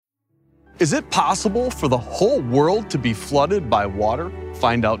Is it possible for the whole world to be flooded by water?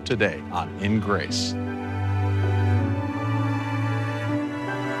 Find out today on InGrace.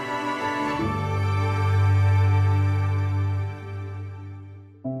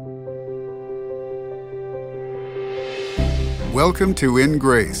 Welcome to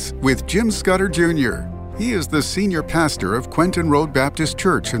InGrace with Jim Scudder Jr. He is the senior pastor of Quentin Road Baptist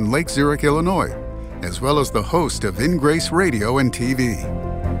Church in Lake Zurich, Illinois, as well as the host of InGrace Radio and TV.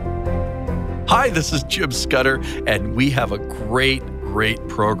 Hi, this is Jim Scudder, and we have a great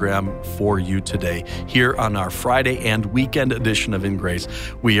program for you today here on our Friday and weekend edition of InGrace.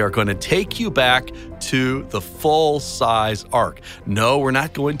 We are going to take you back to the full-size Ark. No, we're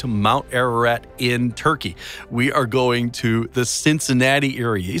not going to Mount Ararat in Turkey. We are going to the Cincinnati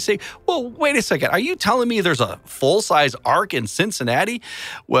area. You say, well, wait a second. Are you telling me there's a full-size Ark in Cincinnati?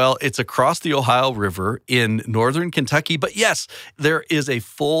 Well, it's across the Ohio River in northern Kentucky. But yes, there is a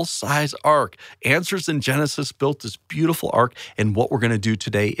full-size Ark. Answers in Genesis built this beautiful Ark, and what we're going to do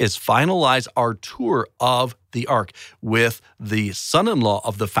today is finalize our tour of the Ark with the son-in-law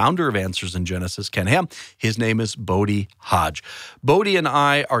of the founder of Answers in Genesis, Ken Ham. His name is Bodie Hodge. Bodie and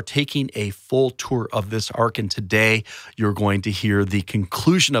I are taking a full tour of this Ark, and today you're going to hear the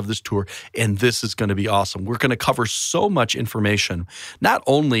conclusion of this tour, and this is going to be awesome. We're going to cover so much information. Not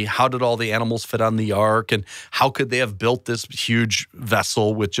only how did all the animals fit on the Ark, and how could they have built this huge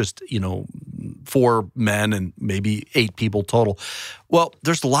vessel with just, 4 men and maybe 8 people total. Well,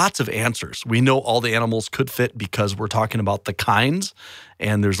 there's lots of answers. We know all the animals could fit because we're talking about the kinds,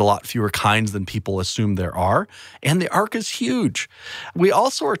 and there's a lot fewer kinds than people assume there are. And the Ark is huge. We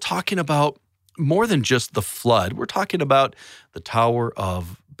also are talking about more than just the flood. We're talking about the Tower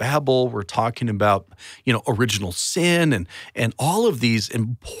of Babel. We're talking about, original sin and all of these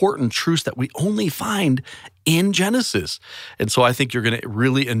important truths that we only find in Genesis. And so I think you're going to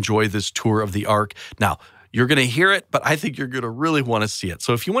really enjoy this tour of the Ark. Now, you're going to hear it, but I think you're going to really want to see it.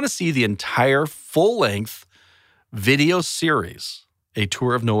 So if you want to see the entire full-length video series, A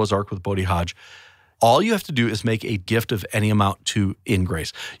Tour of Noah's Ark with Bodie Hodge, all you have to do is make a gift of any amount to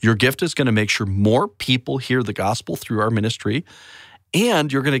InGrace. Your gift is going to make sure more people hear the gospel through our ministry,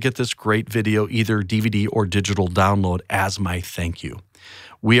 and you're going to get this great video, either DVD or digital download, as my thank you.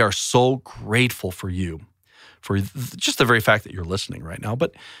 We are so grateful for you, for just the very fact that you're listening right now.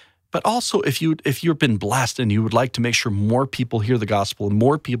 But also, if you've been blessed and you would like to make sure more people hear the gospel and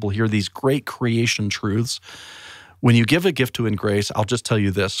more people hear these great creation truths, when you give a gift to InGrace, I'll just tell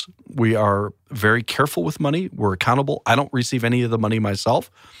you this. We are very careful with money. We're accountable. I don't receive any of the money myself.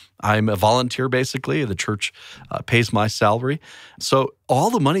 I'm a volunteer, basically. The church pays my salary. So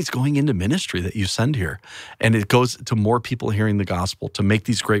all the money's going into ministry that you send here. And it goes to more people hearing the gospel, to make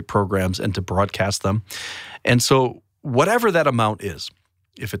these great programs and to broadcast them. And so whatever that amount is,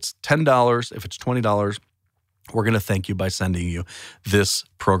 if it's $10, if it's $20, we're going to thank you by sending you this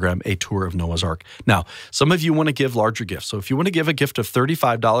program, A Tour of Noah's Ark. Now, some of you want to give larger gifts. So if you want to give a gift of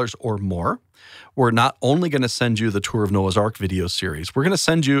 $35 or more, we're not only going to send you the Tour of Noah's Ark video series, we're going to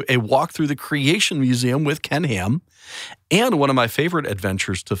send you a walk through the Creation Museum with Ken Ham. And one of my favorite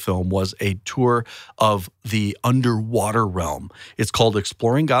adventures to film was a tour of the underwater realm. It's called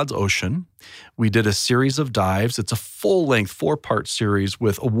Exploring God's Ocean. We did a series of dives. It's a full-length 4-part series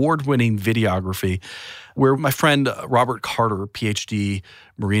with award-winning videography where my friend Robert Carter, PhD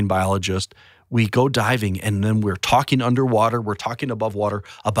marine biologist, we go diving and then we're talking underwater, we're talking above water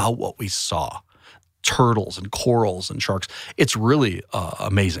about what we saw. Turtles and corals and sharks. It's really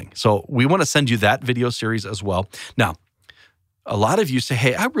amazing. So we want to send you that video series as well. Now, a lot of you say,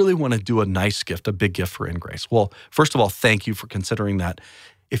 hey, I really want to do a nice gift, a big gift for InGrace. Well, first of all, thank you for considering that.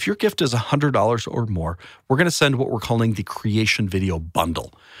 If your gift is $100 or more, we're going to send what we're calling the Creation Video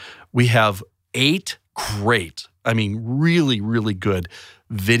Bundle. We have 8 great, really, really good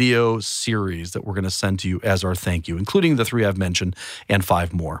video series that we're going to send to you as our thank you, including the 3 I've mentioned and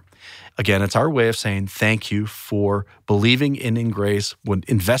 5 more. Again, it's our way of saying thank you for believing in InGrace, when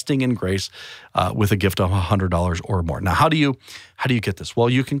investing in grace with a gift of $100 or more. Now, how do you get this? Well,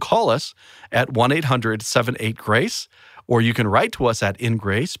 you can call us at 1-800-78-GRACE, or you can write to us at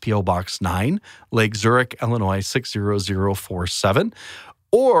InGrace, P.O. Box 9, Lake Zurich, Illinois 60047.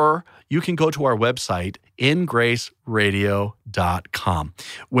 Or you can go to our website, ingraceradio.com.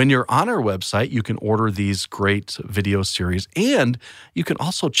 When you're on our website, you can order these great video series, and you can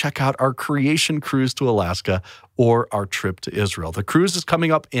also check out our creation cruise to Alaska or our trip to Israel. The cruise is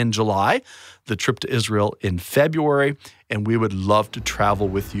coming up in July, the trip to Israel in February, and we would love to travel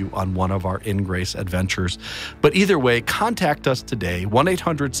with you on one of our InGrace adventures. But either way, contact us today,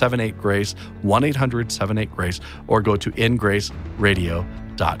 1-800-78-GRACE, 1-800-78-GRACE, or go to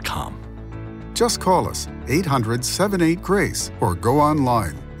ingraceradio.com. Just call us, 800-78-GRACE, or go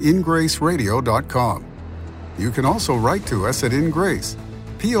online, ingraceradio.com. You can also write to us at InGrace,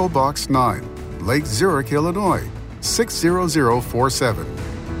 P.O. Box 9, Lake Zurich, Illinois,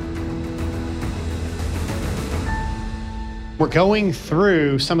 60047. We're going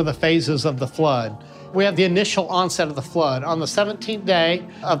through some of the phases of the flood. We have the initial onset of the flood. On the 17th day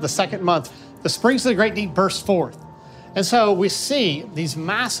of the second month, the springs of the great deep burst forth. And so we see these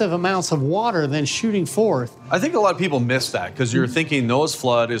massive amounts of water then shooting forth. I think a lot of people miss that because you're thinking Noah's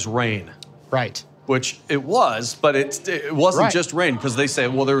flood is rain. Right. Which it was, but it wasn't Right. just rain because they say,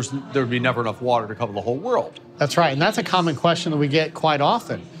 well, there'd be never enough water to cover the whole world. That's right. And that's a common question that we get quite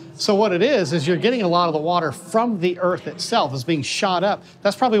often. So what it is you're getting a lot of the water from the earth itself is being shot up.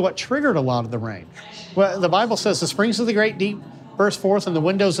 That's probably what triggered a lot of the rain. Well, the Bible says the springs of the great deep burst forth and the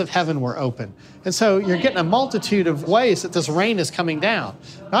windows of heaven were open. And so you're getting a multitude of ways that this rain is coming down.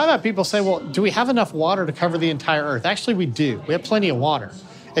 Now I've had people say, well, do we have enough water to cover the entire earth? Actually, we do. We have plenty of water.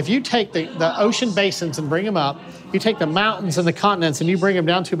 If you take the ocean basins and bring them up, you take the mountains and the continents and you bring them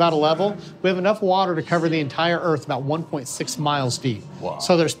down to about a level, we have enough water to cover the entire earth about 1.6 miles deep. Wow.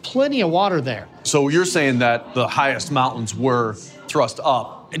 So there's plenty of water there. So you're saying that the highest mountains were thrust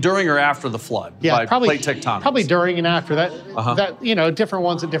up during or after the flood by plate tectonics? Probably during and after that. That different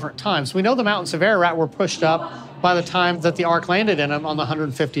ones at different times. We know the mountains of Ararat were pushed up by the time that the ark landed in them on the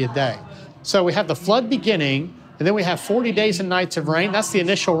 150th day. So we have the flood beginning, and then we have 40 days and nights of rain. That's the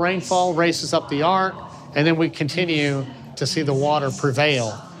initial rainfall, raises up the ark, and then we continue to see the water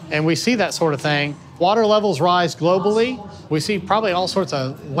prevail. And we see that sort of thing. Water levels rise globally. We see probably all sorts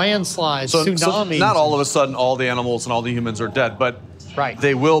of landslides, tsunamis. So not all of a sudden all the animals and all the humans are dead, but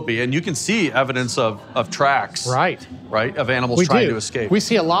they will be. And you can see evidence of tracks. Right, of animals trying to escape. We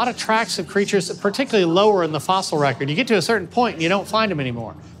see a lot of tracks of creatures, particularly lower in the fossil record. You get to a certain point and you don't find them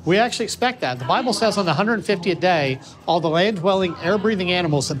anymore. We actually expect that. The Bible says on the 150th day, all the land-dwelling, air-breathing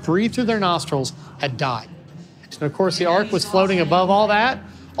animals that breathe through their nostrils had died. And of course, the ark was floating above all that.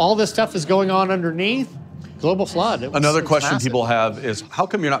 All this stuff is going on underneath. Global flood. Another question people have is, how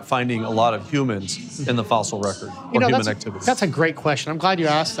come you're not finding a lot of humans in the fossil record or human activity? That's a great question. I'm glad you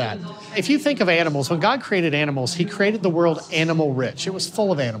asked that. If you think of animals, when God created animals, he created the world animal rich. It was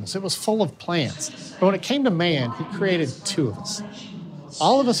full of animals. It was full of plants. But when it came to man, he created two of us.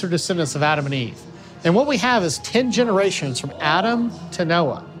 All of us are descendants of Adam and Eve. And what we have is 10 generations from Adam to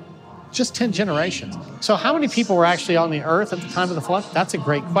Noah. Just 10 generations. So how many people were actually on the earth at the time of the flood? That's a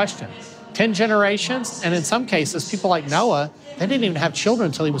great question. 10 generations, and in some cases, people like Noah, they didn't even have children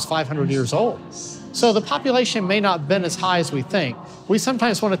until he was 500 years old. So the population may not have been as high as we think. We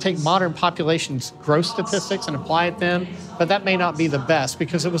sometimes want to take modern population's growth statistics and apply it then, but that may not be the best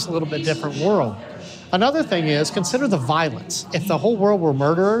because it was a little bit different world. Another thing is, consider the violence. If the whole world were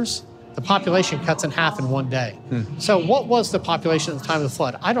murderers, the population cuts in half in one day. So what was the population at the time of the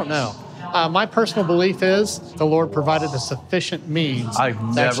flood? I don't know. My personal belief is the Lord provided a sufficient means. I've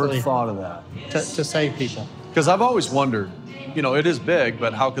never thought of that. To save people. Because I've always wondered, it is big,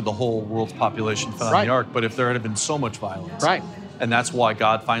 but how could the whole world's population fit on the ark? But if there had been so much violence. Right. And that's why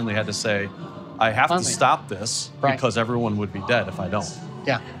God finally had to say, I have to stop this because everyone would be dead if I don't.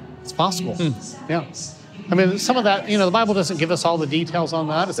 Yeah, it's possible. Yeah. I mean, some of that, the Bible doesn't give us all the details on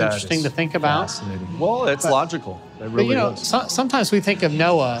that. It's interesting to think about. Fascinating. Well, it's logical. It really is. Sometimes we think of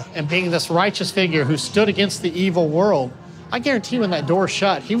Noah and being this righteous figure who stood against the evil world. I guarantee when that door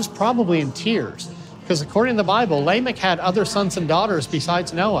shut, he was probably in tears. Because according to the Bible, Lamech had other sons and daughters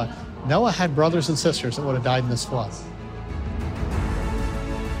besides Noah. Noah had brothers and sisters that would have died in this flood.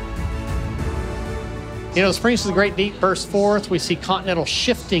 The springs of the great deep burst forth. We see continental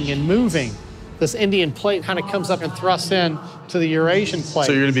shifting and moving. This Indian plate kind of comes up and thrusts in to the Eurasian plate.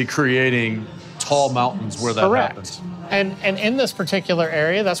 So you're going to be creating tall mountains where that happens. And in this particular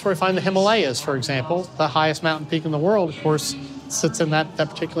area, that's where we find the Himalayas, for example. The highest mountain peak in the world, of course, sits in that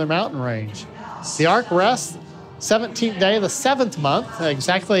particular mountain range. The ark rests 17th day of the 7th month,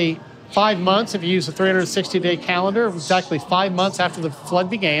 exactly 5 months if you use a 360-day calendar, exactly 5 months after the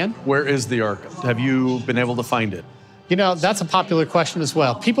flood began. Where is the ark? Have you been able to find it? That's a popular question as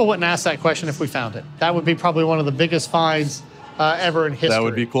well. People wouldn't ask that question if we found it. That would be probably one of the biggest finds ever in history. That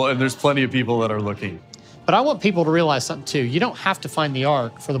would be cool. And there's plenty of people that are looking. But I want people to realize something, too. You don't have to find the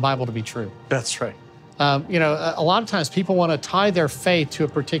ark for the Bible to be true. That's right. A lot of times people want to tie their faith to a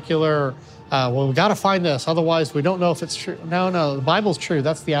particular, we've got to find this, otherwise we don't know if it's true. No, the Bible's true.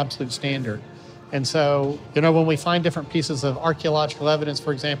 That's the absolute standard. And so, when we find different pieces of archaeological evidence,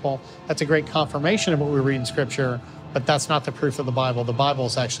 for example, that's a great confirmation of what we read in Scripture. But that's not the proof of the Bible. The Bible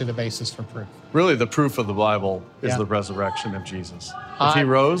is actually the basis for proof. Really, the proof of the Bible is the resurrection of Jesus. If he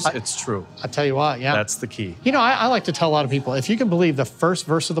rose, it's true. I tell you what, That's the key. You know, I like to tell a lot of people, if you can believe the first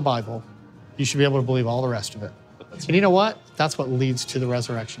verse of the Bible, you should be able to believe all the rest of it. And you know what? That's what leads to the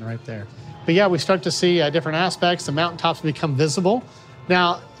resurrection right there. But yeah, we start to see different aspects. The mountaintops become visible.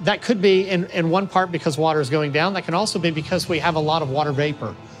 Now, that could be in one part because water is going down. That can also be because we have a lot of water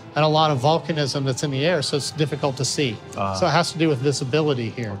vapor and a lot of volcanism that's in the air, so it's difficult to see. So it has to do with visibility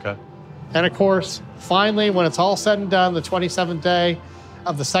here. Okay. And of course, finally, when it's all said and done, the 27th day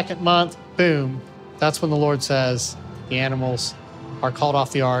of the second month, boom, that's when the Lord says the animals are called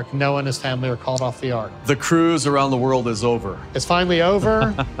off the ark. Noah and his family are called off the ark. The cruise around the world is over. It's finally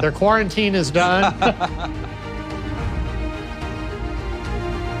over. Their quarantine is done.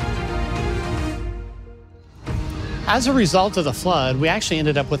 As a result of the flood, we actually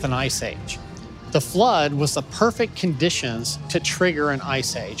ended up with an ice age. The flood was the perfect conditions to trigger an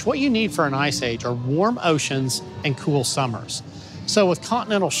ice age. What you need for an ice age are warm oceans and cool summers. So with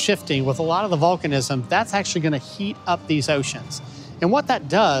continental shifting, with a lot of the volcanism, that's actually going to heat up these oceans. And what that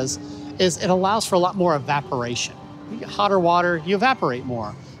does is it allows for a lot more evaporation. You get hotter water, you evaporate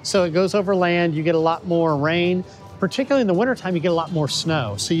more. So it goes over land, you get a lot more rain. Particularly in the wintertime, you get a lot more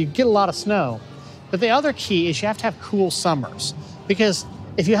snow. So you get a lot of snow. But the other key is you have to have cool summers, because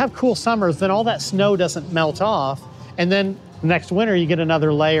if you have cool summers, then all that snow doesn't melt off, and then next winter you get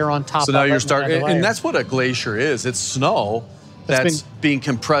another layer on top of it. So now you're starting, and that's what a glacier is. It's snow that's being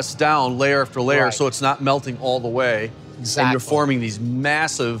compressed down layer after layer, so it's not melting all the way. Exactly. And you're forming these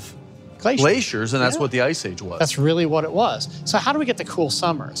massive glaciers, and that's what the Ice Age was. That's really what it was. So how do we get the cool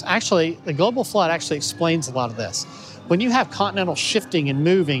summers? Actually, the global flood actually explains a lot of this. When you have continental shifting and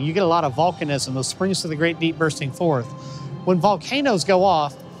moving, you get a lot of volcanism, those springs of the great deep bursting forth. When volcanoes go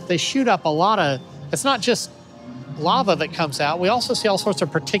off, they shoot up a lot of, it's not just lava that comes out. We also see all sorts of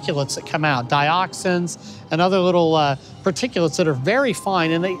particulates that come out, dioxins and other little particulates that are very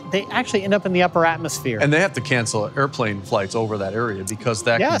fine, and they actually end up in the upper atmosphere. And they have to cancel airplane flights over that area because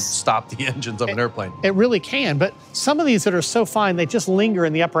that can stop the engines of an airplane. It really can, but some of these that are so fine, they just linger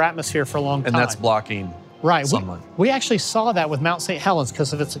in the upper atmosphere for a long time. And that's blocking sunlight. We actually saw that with Mount St. Helens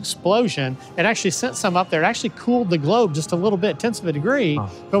because of its explosion. It actually sent some up there. It actually cooled the globe just a little bit, tenths of a degree,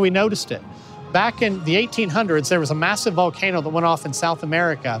 but we noticed it. Back in the 1800s, there was a massive volcano that went off in South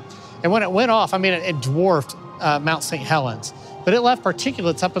America. And when it went off, I mean, it dwarfed Mount St. Helens. But it left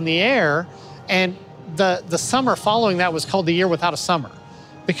particulates up in the air, and the summer following that was called the year without a summer,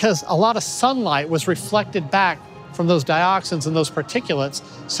 because a lot of sunlight was reflected back from those dioxins and those particulates,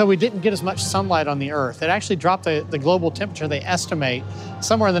 so we didn't get as much sunlight on the Earth. It actually dropped the global temperature, they estimate,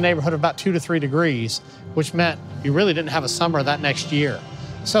 somewhere in the neighborhood of about 2 to 3 degrees, which meant you really didn't have a summer that next year.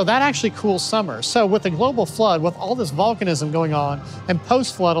 So that actually cools summers. So with the global flood, with all this volcanism going on, and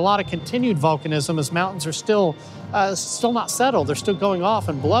post-flood, a lot of continued volcanism as mountains are still not settled, they're still going off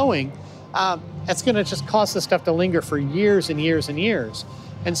and blowing, it's gonna just cause this stuff to linger for years and years and years.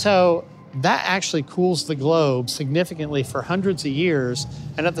 And so that actually cools the globe significantly for hundreds of years,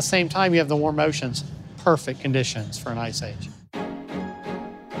 and at the same time you have the warm oceans, perfect conditions for an ice age.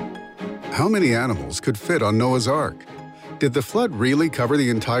 How many animals could fit on Noah's Ark? Did the flood really cover the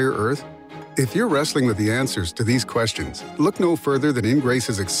entire Earth? If you're wrestling with the answers to these questions, look no further than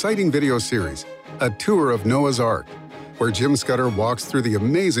InGrace's exciting video series, A Tour of Noah's Ark, where Jim Scudder walks through the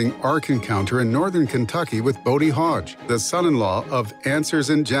amazing Ark Encounter in northern Kentucky with Bodie Hodge, the son-in-law of Answers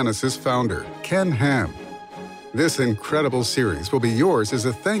in Genesis founder, Ken Ham. This incredible series will be yours as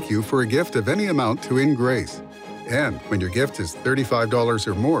a thank you for a gift of any amount to InGrace. And when your gift is $35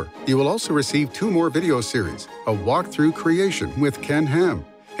 or more, you will also receive 2 more video series, A Walk Through Creation with Ken Ham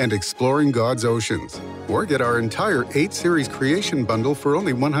and Exploring God's Oceans. Or get our entire 8-series creation bundle for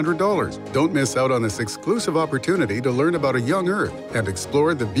only $100. Don't miss out on this exclusive opportunity to learn about a young Earth and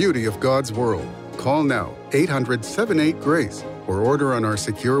explore the beauty of God's world. Call now, 800-78-GRACE, or order on our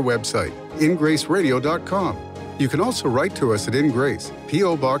secure website, InGraceRadio.com. You can also write to us at InGrace,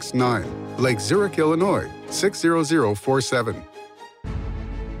 P.O. Box 9, Lake Zurich, Illinois, 60047.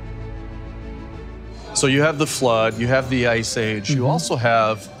 So you have the flood, you have the Ice Age, you also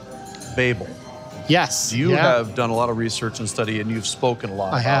have Babel. Yes. You have done a lot of research and study, and you've spoken a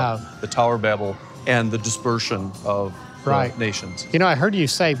lot about the Tower of Babel and the dispersion of nations. You know, I heard you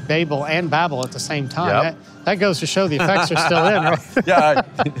say Babel and Babel at the same time. That goes to show the effects are still in, right?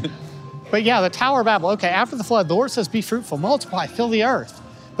 But yeah, the Tower of Babel. Okay, after the flood, the Lord says, be fruitful, multiply, fill the earth.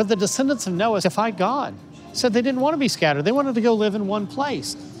 But the descendants of Noah defied God. Said they didn't want to be scattered. They wanted to go live in one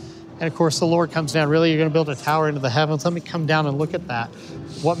place. And of course, the Lord comes down, really, you're going to build a tower into the heavens? Let me come down and look at that.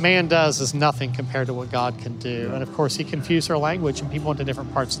 What man does is nothing compared to what God can do. And of course, he confused our language, and people went to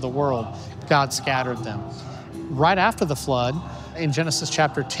different parts of the world. God scattered them. Right after the flood, in Genesis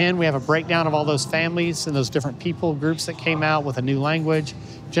chapter 10, we have a breakdown of all those families and those different people groups that came out with a new language.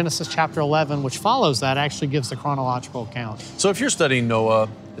 Genesis chapter 11, which follows that, actually gives the chronological account. So if you're studying Noah,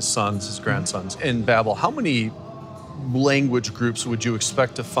 his sons, his grandsons in Babel, how many language groups would you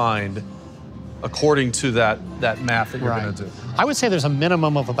expect to find according to that math that you're going to do? I would say there's a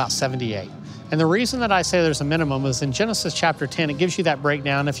minimum of about 78. And the reason that I say there's a minimum is in Genesis chapter 10, it gives you that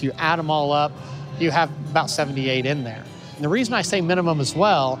breakdown. If you add them all up, you have about 78 in there. And the reason I say minimum as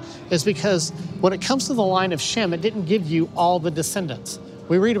well is because when it comes to the line of Shem, it didn't give you all the descendants.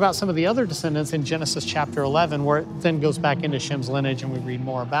 We read about some of the other descendants in Genesis chapter 11, where it then goes back into Shem's lineage and we read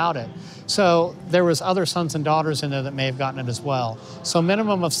more about it. So there was other sons and daughters in there that may have gotten it as well. So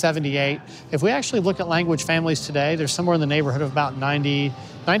minimum of 78. If we actually look at language families today, there's somewhere in the neighborhood of about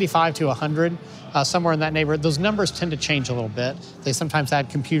 95 to 100. Somewhere in that neighborhood. Those numbers tend to change a little bit. They sometimes add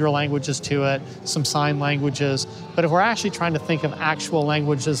computer languages to it, some sign languages. But if we're actually trying to think of actual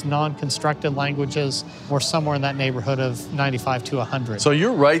languages, non-constructed languages, we're somewhere in that neighborhood of 95 to 100. So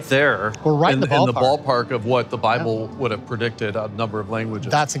you're right there. We're right in the ballpark of what the Bible would have predicted a number of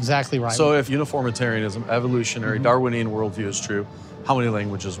languages. That's exactly right. So if uniformitarianism, evolutionary, Darwinian worldview is true, how many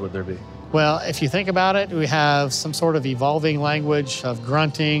languages would there be? Well, if you think about it, we have some sort of evolving language of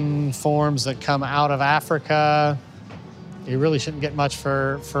grunting forms that come out of Africa. You really shouldn't get much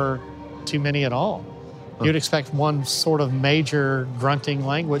for too many at all. You'd expect one sort of major grunting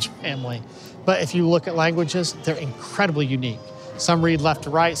language family. But if you look at languages, they're incredibly unique. Some read left to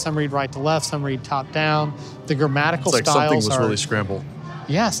right, some read right to left, some read top down. The grammatical styles are... something was really scrambled.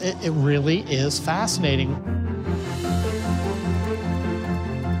 Yes, it really is fascinating.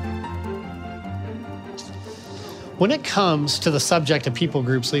 When it comes to the subject of people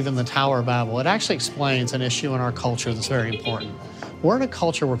groups leaving the Tower of Babel, it actually explains an issue in our culture that's very important. We're in a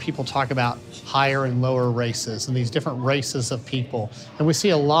culture where people talk about higher and lower races and these different races of people. And we see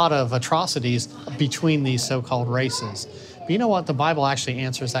a lot of atrocities between these so-called races. But you know what? The Bible actually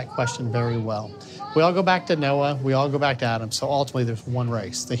answers that question very well. We all go back to Noah, we all go back to Adam, so ultimately there's one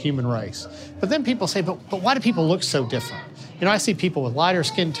race, the human race. But then people say, but why do people look so different? You know, I see people with lighter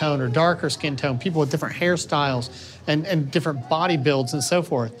skin tone or darker skin tone, people with different hairstyles and different body builds and so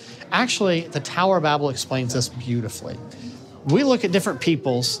forth. Actually, the Tower of Babel explains this beautifully. We look at different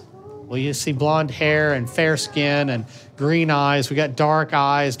peoples. Well, you see blonde hair and fair skin and green eyes. We got dark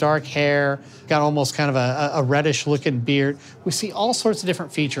eyes, dark hair, got almost kind of a reddish looking beard. We see all sorts of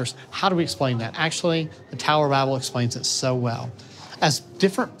different features. How do we explain that? Actually, the Tower of Babel explains it so well. As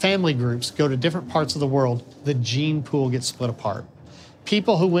different family groups go to different parts of the world, the gene pool gets split apart.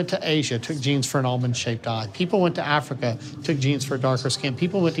 People who went to Asia took genes for an almond-shaped eye. People went to Africa, took genes for darker skin.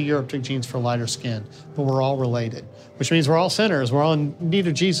 People went to Europe, took genes for lighter skin. But we're all related, which means we're all sinners. We're all in need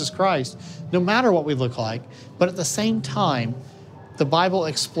of Jesus Christ, no matter what we look like. But at the same time, the Bible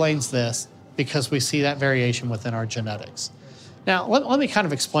explains this because we see that variation within our genetics. Now, let me kind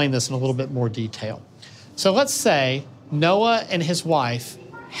of explain this in a little bit more detail. So let's say Noah and his wife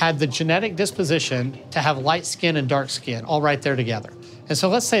had the genetic disposition to have light skin and dark skin all right there together. And so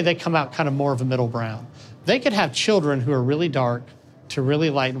let's say they come out kind of more of a middle brown. They could have children who are really dark to really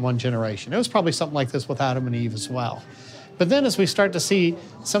light in one generation. It was probably something like this with Adam and Eve as well. But then as we start to see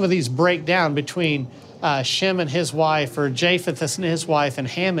some of these break down between Shem and his wife, or Japheth and his wife, and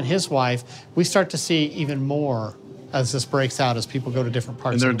Ham and his wife, we start to see even more as this breaks out, as people go to different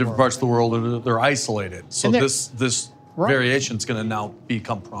parts of the world. And they're in different parts of the world, and they're isolated. So this variation is going to now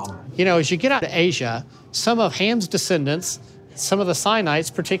become prominent. You know, as you get out to Asia, some of Ham's descendants, some of the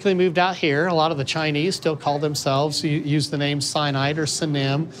Sinites particularly moved out here. A lot of the Chinese still call themselves, use the name Sinite or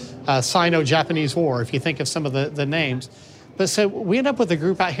Sinim, Sino-Japanese War, if you think of some of the names. But so we end up with a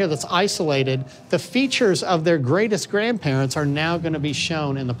group out here that's isolated. The features of their greatest grandparents are now going to be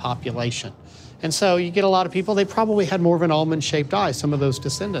shown in the population. And so you get a lot of people, they probably had more of an almond-shaped eye, some of those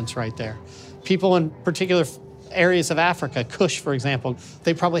descendants right there. People in particular areas of Africa, Kush, for example,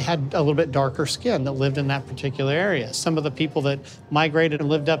 they probably had a little bit darker skin that lived in that particular area. Some of the people that migrated and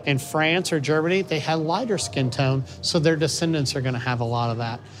lived up in France or Germany, they had lighter skin tone, so their descendants are going to have a lot of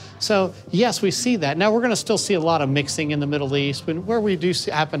that. So yes, we see that. Now we're going to still see a lot of mixing in the Middle East, where we do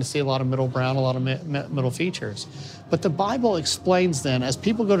happen to see a lot of middle brown, a lot of middle features. But the Bible explains then, as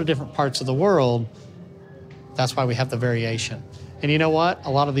people go to different parts of the world, that's why we have the variation. And you know what? A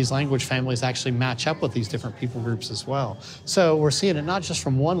lot of these language families actually match up with these different people groups as well. So we're seeing it not just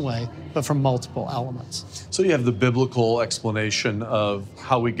from one way, but from multiple elements. So you have the biblical explanation of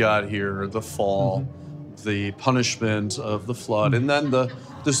how we got here, the fall, the punishment of the flood, and then the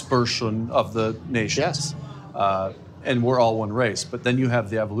dispersion of the nations. Yes. And we're all one race. But then you have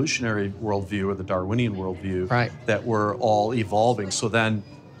the evolutionary worldview or the Darwinian worldview that we're all evolving. So then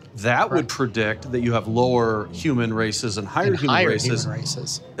that would predict that you have lower human races and higher human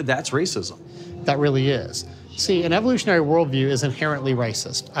races. That's racism. That really is. See, an evolutionary worldview is inherently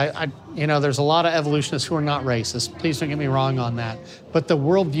racist. There's a lot of evolutionists who are not racist. Please don't get me wrong on that. But the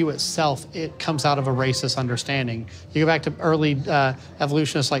worldview itself, it comes out of a racist understanding. You go back to early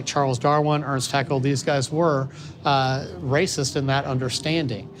evolutionists like Charles Darwin, Ernst Haeckel, these guys were racist in that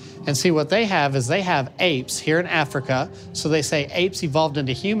understanding. And see, what they have is they have apes here in Africa. So they say apes evolved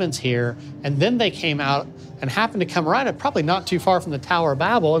into humans here, and then they came out and happened to come right up, probably not too far from the Tower of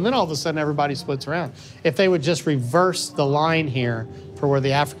Babel, and then all of a sudden everybody splits around. If they would just reverse the line here for where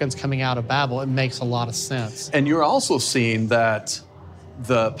the Africans coming out of Babel, it makes a lot of sense. And you're also seeing that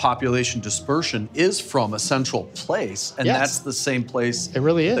the population dispersion is from a central place, and that's the same place it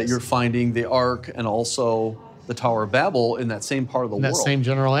really is. That you're finding the Ark and also the Tower of Babel in that same part of the world. In that same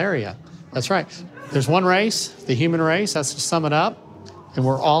general area. That's right. There's one race, the human race, that's to sum it up, and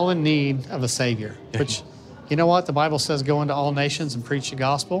we're all in need of a Savior, which, you know what? The Bible says, go into all nations and preach the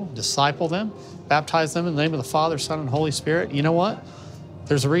gospel, disciple them, baptize them in the name of the Father, Son, and Holy Spirit. You know what?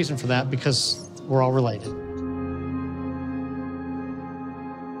 There's a reason for that, because we're all related.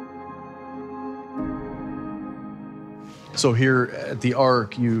 So here at the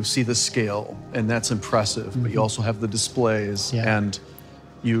Ark, you see the scale, and that's impressive, but you also have the displays, and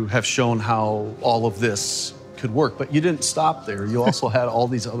you have shown how all of this could work. But you didn't stop there. You also had all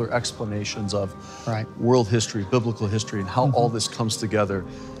these other explanations of world history, biblical history, and how all this comes together.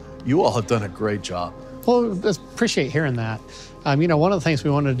 You all have done a great job. Well, I appreciate hearing that. One of the things we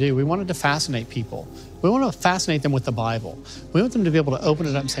wanted to do, we wanted to fascinate people. We want to fascinate them with the Bible. We want them to be able to open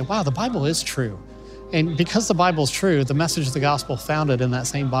it up and say, wow, the Bible is true. And because the Bible is true, the message of the gospel founded in that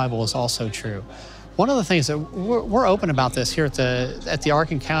same Bible is also true. One of the things that we're open about this here at the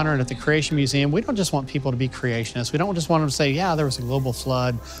Ark Encounter and at the Creation Museum, we don't just want people to be creationists. We don't just want them to say, yeah, there was a global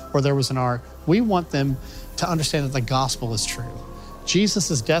flood or there was an ark. We want them to understand that the gospel is true.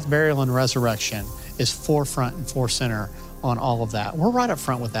 Jesus' death, burial, and resurrection is forefront and forcenter on all of that. We're right up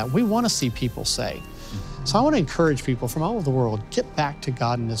front with that. We want to see people saved. So I want to encourage people from all over the world, get back to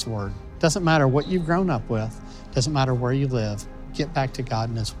God and His Word. Doesn't matter what you've grown up with, doesn't matter where you live, get back to God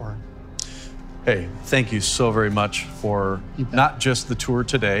and His Word. Hey, thank you so very much for not just the tour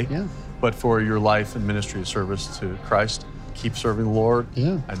today, but for your life and ministry of service to Christ. Keep serving the Lord.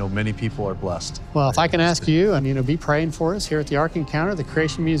 I know many people are blessed. Well, if I can ask you, and be praying for us here at the Ark Encounter, the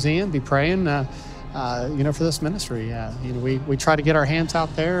Creation Museum, be praying, for this ministry. We try to get our hands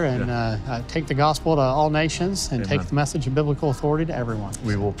out there and take the gospel to all nations and take the message of biblical authority to everyone.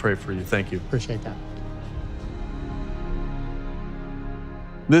 We will pray for you. Thank you. Appreciate that.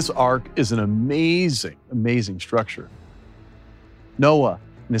 This ark is an amazing, amazing structure. Noah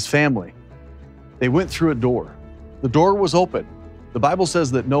and his family, they went through a door. The door was open. The Bible says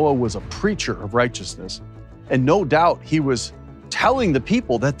that Noah was a preacher of righteousness, and no doubt he was telling the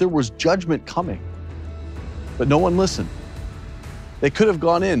people that there was judgment coming. But no one listened. They could have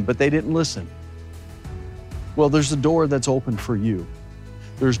gone in, but they didn't listen. Well, there's a door that's open for you.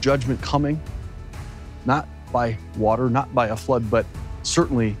 There's judgment coming, not by water, not by a flood, but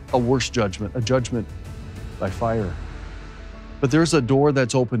certainly a worse judgment, a judgment by fire. But there's a door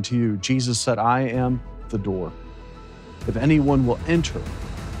that's open to you. Jesus said, I am the door. If anyone will enter,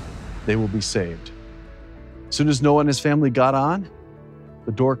 they will be saved. As soon as Noah and his family got on,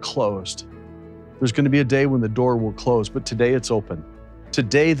 the door closed. There's going to be a day when the door will close, but today it's open.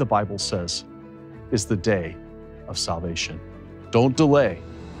 Today, the Bible says, is the day of salvation. Don't delay.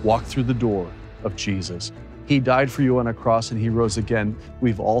 Walk through the door of Jesus. He died for you on a cross and He rose again.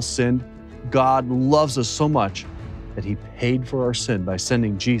 We've all sinned. God loves us so much that He paid for our sin by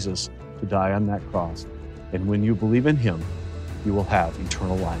sending Jesus to die on that cross. And when you believe in Him, you will have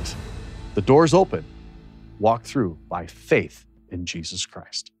eternal life. The door's open. Walk through by faith in Jesus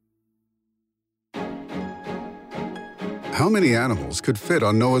Christ. How many animals could fit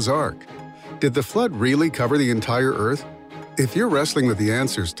on Noah's Ark? Did the flood really cover the entire earth? If you're wrestling with the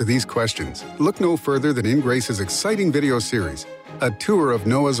answers to these questions, look no further than InGrace's exciting video series, A Tour of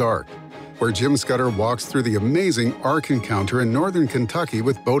Noah's Ark, where Jim Scudder walks through the amazing Ark Encounter in northern Kentucky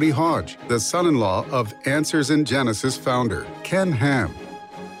with Bodie Hodge, the son-in-law of Answers in Genesis founder, Ken Ham.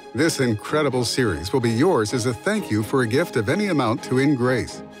 This incredible series will be yours as a thank you for a gift of any amount to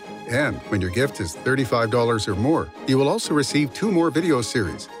InGrace. And when your gift is $35 or more, you will also receive 2 more video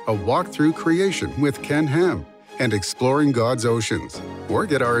series, A Walk Through Creation with Ken Ham and Exploring God's Oceans. Or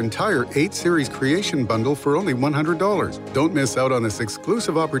get our entire 8-series creation bundle for only $100. Don't miss out on this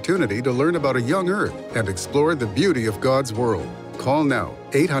exclusive opportunity to learn about a young earth and explore the beauty of God's world. Call now,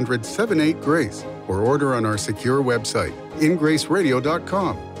 800-78-GRACE, or order on our secure website,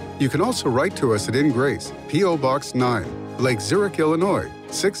 InGraceRadio.com. You can also write to us at InGrace, P.O. Box 9, Lake Zurich, Illinois,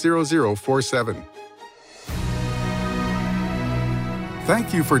 60047.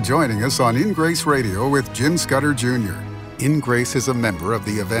 Thank you for joining us on InGrace Radio with Jim Scudder Jr. InGrace is a member of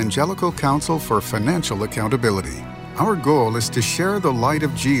the Evangelical Council for Financial Accountability. Our goal is to share the light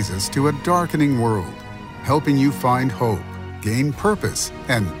of Jesus to a darkening world, helping you find hope, gain purpose,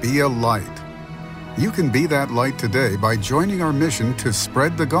 and be a light. You can be that light today by joining our mission to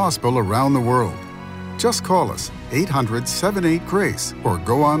spread the gospel around the world. Just call us, 800-78-GRACE, or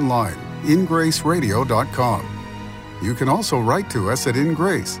go online, InGraceRadio.com. You can also write to us at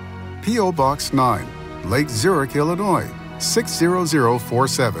InGrace, P.O. Box 9, Lake Zurich, Illinois,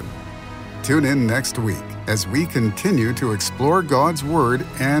 60047. Tune in next week as we continue to explore God's Word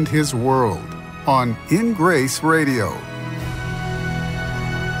and His world on InGrace Radio.